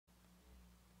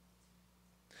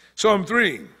Psalm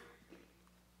 3.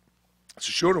 It's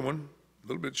a shorter one, a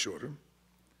little bit shorter.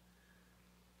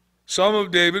 Psalm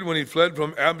of David when he fled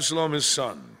from Absalom, his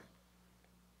son.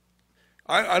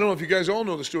 I don't know if you guys all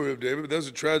know the story of David, but there's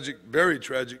a tragic, very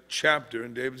tragic chapter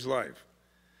in David's life.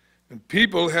 And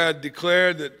people had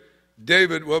declared that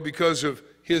David, well, because of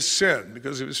his sin,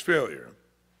 because of his failure,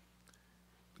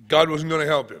 God wasn't going to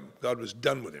help him. God was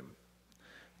done with him.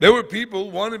 There were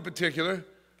people, one in particular,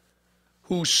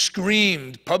 who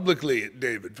screamed publicly at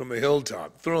David from a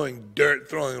hilltop, throwing dirt,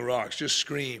 throwing rocks, just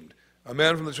screamed. A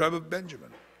man from the tribe of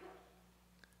Benjamin,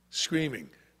 screaming,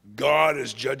 God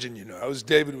is judging you now. That was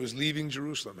David was leaving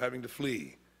Jerusalem, having to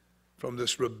flee from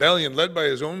this rebellion led by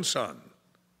his own son.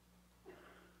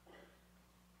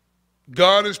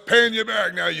 God is paying you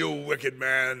back now, you wicked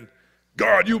man.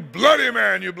 God, you bloody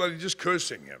man, you bloody, just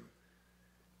cursing him.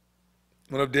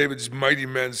 One of David's mighty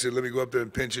men said, let me go up there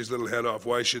and pinch his little head off.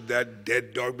 Why should that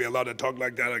dead dog be allowed to talk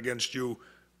like that against you?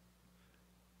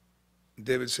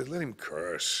 David said, let him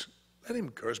curse. Let him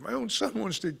curse. My own son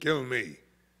wants to kill me.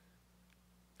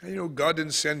 And you know, God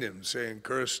didn't send him saying,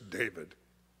 curse David.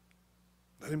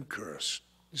 Let him curse.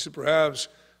 He said, perhaps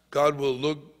God will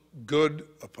look good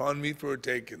upon me for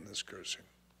taking this cursing.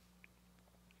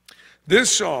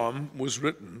 This psalm was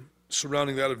written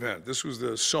surrounding that event. This was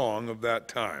the song of that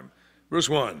time. Verse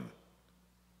 1,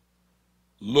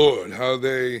 Lord, how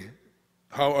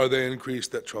are they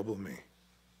increased that trouble me?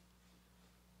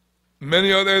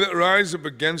 Many are they that rise up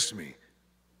against me.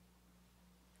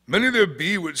 Many there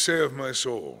be which say of my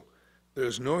soul, there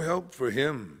is no help for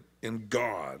him in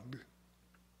God.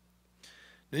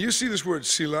 Now you see this word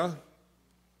Selah?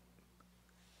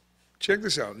 Check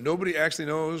this out. Nobody actually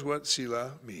knows what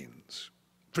Selah means,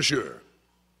 for sure.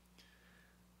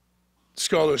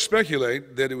 Scholars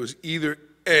speculate that it was either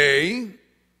a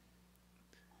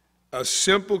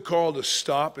simple call to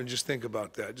stop and just think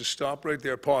about that. Just stop right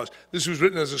there, pause. This was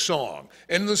written as a song.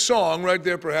 And in the song, right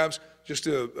there, perhaps, just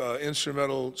an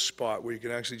instrumental spot where you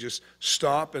can actually just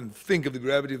stop and think of the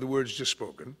gravity of the words just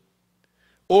spoken.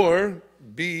 Or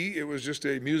B, it was just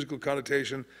a musical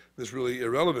connotation that's really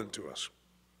irrelevant to us.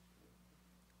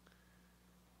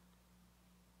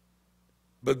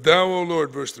 But thou, O Lord,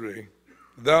 verse 3,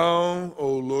 thou, O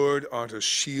Lord, art a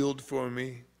shield for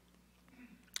me,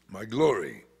 my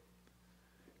glory,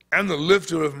 and the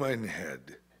lifter of mine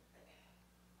head.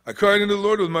 I cried unto the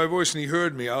Lord with my voice, and he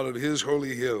heard me out of his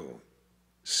holy hill,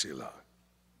 Selah.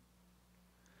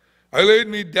 I laid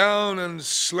me down and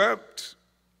slept.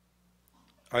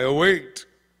 I awaked,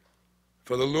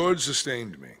 for the Lord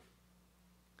sustained me.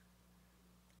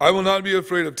 I will not be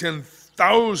afraid of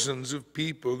 10,000s of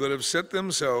people that have set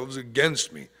themselves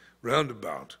against me round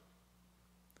about.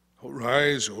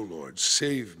 Arise, O Lord,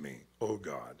 save me, O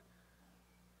God.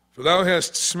 For thou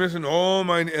hast smitten all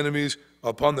mine enemies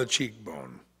upon the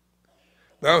cheekbone.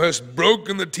 Thou hast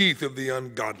broken the teeth of the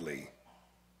ungodly.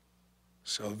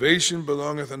 Salvation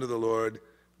belongeth unto the Lord.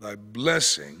 Thy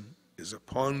blessing is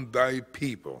upon thy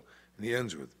people. And he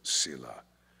ends with Selah.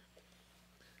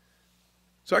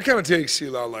 So I kind of take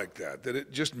Selah like that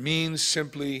it just means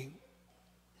simply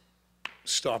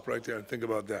stop right there and think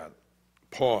about that.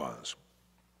 Pause.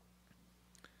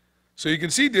 So you can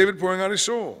see David pouring out his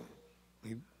soul.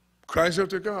 He cries out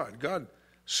to God. God,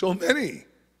 so many.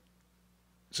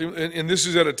 See, and this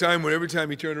is at a time when every time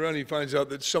he turned around, he finds out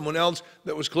that someone else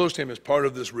that was close to him is part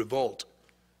of this revolt,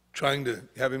 trying to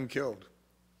have him killed.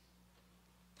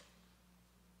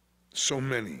 So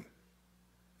many.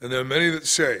 And there are many that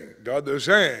say, God, they're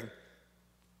saying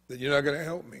that you're not going to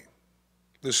help me.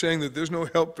 They're saying that there's no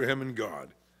help for him in God.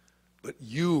 But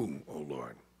you, O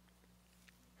Lord,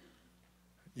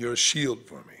 you're a shield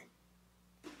for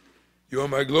me. You are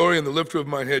my glory and the lifter of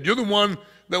my head. You're the one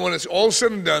that when it's all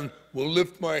said and done will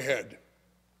lift my head.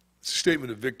 It's a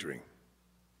statement of victory.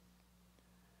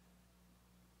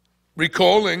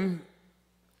 Recalling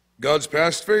God's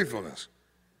past faithfulness,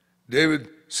 David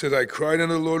said, I cried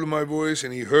unto the Lord with my voice,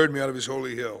 and he heard me out of his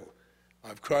holy hill.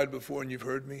 I've cried before, and you've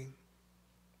heard me.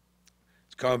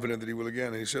 He's confident that he will again.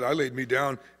 And he said, I laid me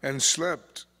down and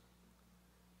slept,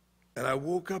 and I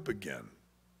woke up again,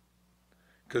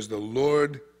 because the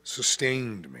Lord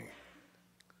sustained me.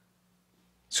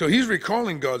 So he's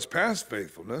recalling God's past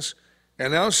faithfulness,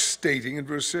 and now stating in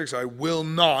verse 6, I will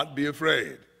not be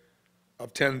afraid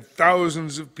of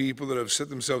 10,000s of people that have set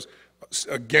themselves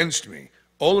against me.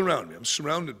 All around me, I'm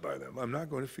surrounded by them. I'm not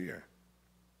going to fear.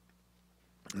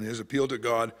 And his appeal to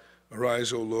God,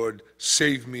 arise, O Lord,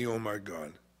 save me, O my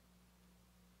God.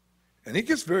 And he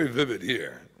gets very vivid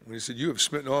here when he said, you have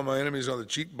smitten all my enemies on the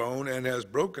cheekbone and has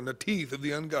broken the teeth of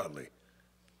the ungodly.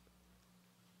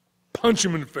 Punch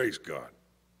him in the face, God.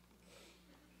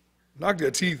 Knock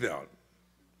their teeth out.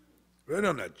 Right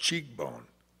on that cheekbone.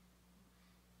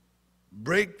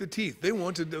 Break the teeth. They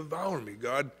want to devour me.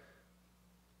 God,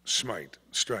 smite,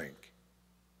 strike.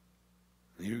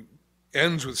 He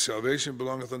ends with salvation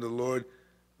belongeth unto the Lord.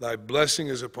 Thy blessing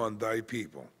is upon thy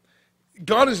people.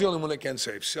 God is the only one that can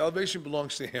save. Salvation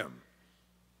belongs to him.